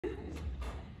Good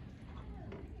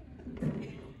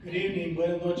evening,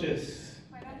 buenas noches.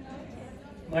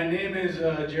 My name is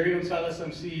Jerry Gonzalez. I'm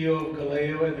CEO of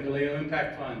Galeo and the Galeo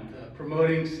Impact Fund,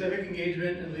 promoting civic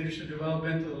engagement and leadership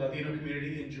development of the Latino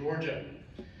community in Georgia.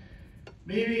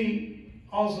 Mimi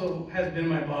also has been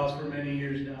my boss for many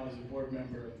years now as a board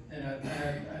member, and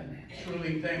I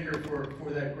truly thank her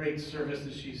for that great service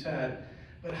that she's had.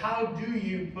 But how do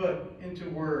you put into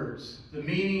words the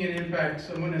meaning and impact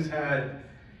someone has had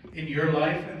in your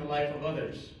life and the life of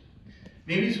others?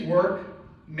 Mimi's work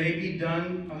may be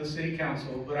done on the city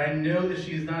council, but I know that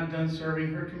she is not done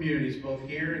serving her communities, both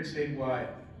here and statewide.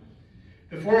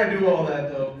 Before I do all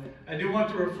that though, I do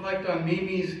want to reflect on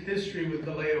Mimi's history with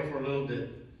Galeo for a little bit.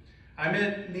 I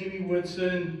met Mimi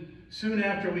Woodson soon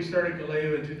after we started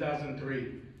Galeo in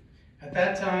 2003. At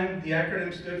that time, the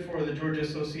acronym stood for the Georgia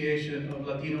Association of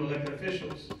Latino Elected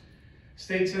Officials.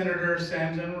 State Senator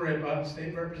Sam Zanarepa,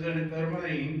 State Representative Pedro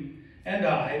Marin, and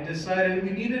I decided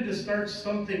we needed to start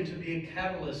something to be a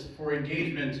catalyst for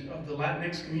engagement of the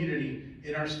Latinx community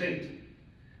in our state.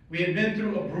 We had been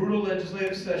through a brutal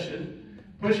legislative session,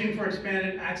 pushing for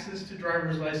expanded access to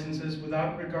driver's licenses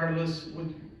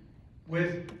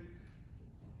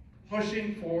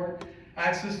pushing for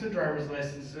access to driver's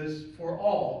licenses for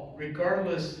all,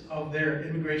 regardless of their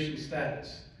immigration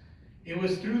status. It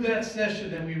was through that session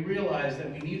that we realized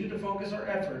that we needed to focus our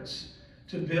efforts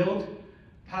to build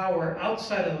power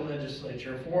outside of the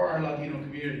legislature for our Latino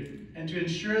community, and to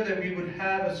ensure that we would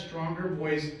have a stronger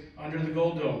voice under the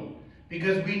Gold Dome,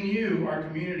 because we knew our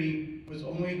community was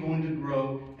only going to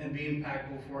grow and be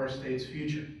impactful for our state's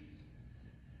future.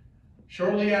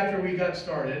 Shortly after we got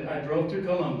started, I drove to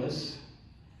Columbus,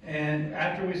 and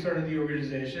after we started the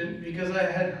organization, because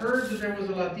I had heard that there was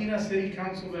a Latina city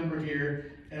council member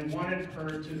here and wanted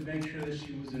her to make sure that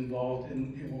she was involved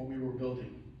in what we were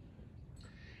building.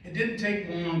 It didn't take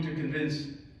long to convince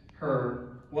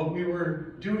her what we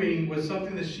were doing was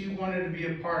something that she wanted to be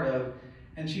a part of,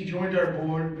 and she joined our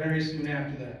board very soon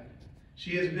after that.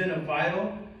 She has been a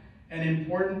vital and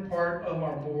important part of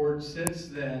our board since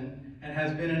then, and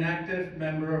has been an active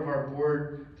member of our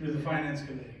board through the Finance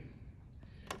Committee.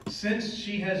 Since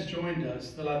she has joined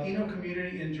us, the Latino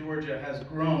community in Georgia has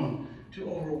grown to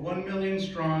over 1 million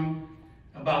strong,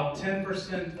 about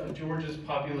 10% of Georgia's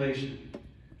population.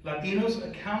 Latinos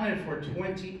accounted for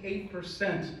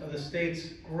 28% of the state's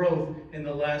growth in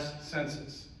the last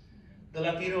census. The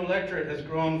Latino electorate has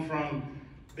grown from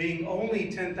being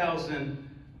only 10,000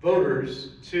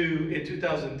 voters in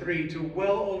 2003 to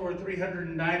well over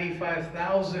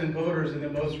 395,000 voters in the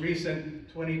most recent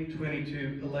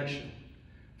 2022 election.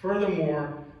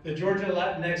 Furthermore, the Georgia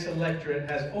Latinx electorate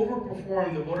has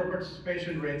overperformed the voter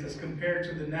participation rates as compared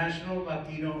to the national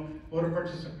Latino voter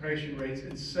participation rates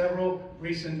in several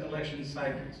recent election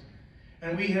cycles.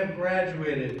 And we have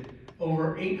graduated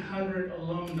over 800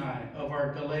 alumni of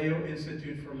our Galeo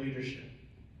Institute for Leadership.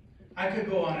 I could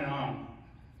go on,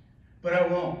 but I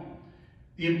won't.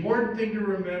 The important thing to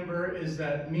remember is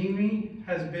that Mimi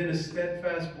has been a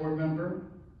steadfast board member,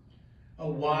 a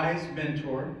wise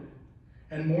mentor,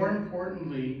 and more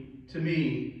importantly, to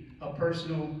me, a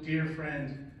personal dear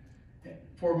friend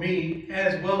for me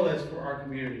as well as for our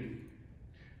community.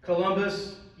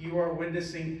 Columbus, you are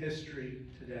witnessing history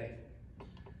today.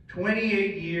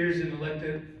 28 years in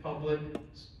elected public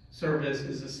service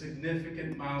is a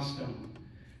significant milestone.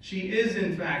 She is,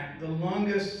 in fact, the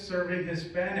longest serving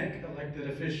Hispanic elected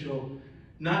official,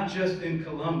 not just in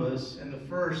Columbus and the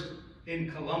first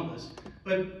in Columbus,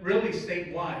 but really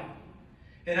statewide.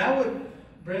 And I would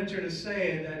venture to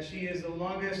say that she is the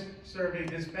longest serving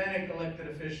Hispanic elected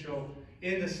official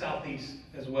in the Southeast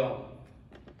as well.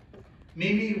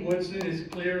 Mimi Woodson is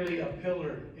clearly a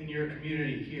pillar in your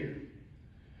community here.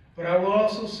 But I will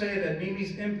also say that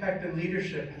Mimi's impact and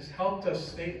leadership has helped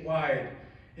us statewide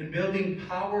in building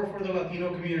power for the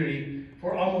Latino community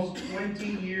for almost 20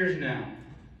 years now.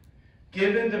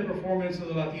 Given the performance of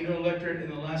the Latino electorate in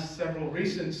the last several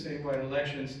recent statewide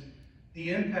elections,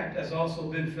 the impact has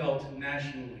also been felt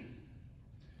nationally.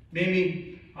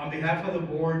 Mimi, on behalf of the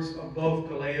boards of both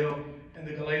Galeo and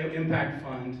the Galeo Impact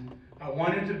Fund, I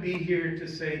wanted to be here to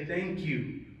say thank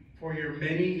you for your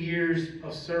many years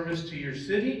of service to your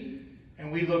city,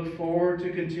 and we look forward to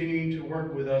continuing to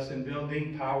work with us in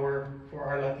building power for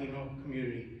our Latino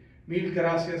community. Mil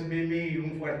gracias, Mimi, y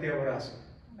un fuerte abrazo.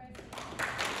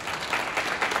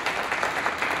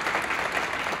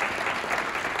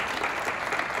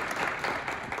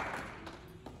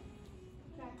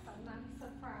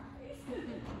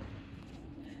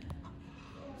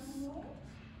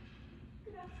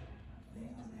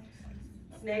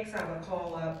 Next, I'm going to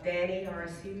call up Danny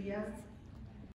Arcelia.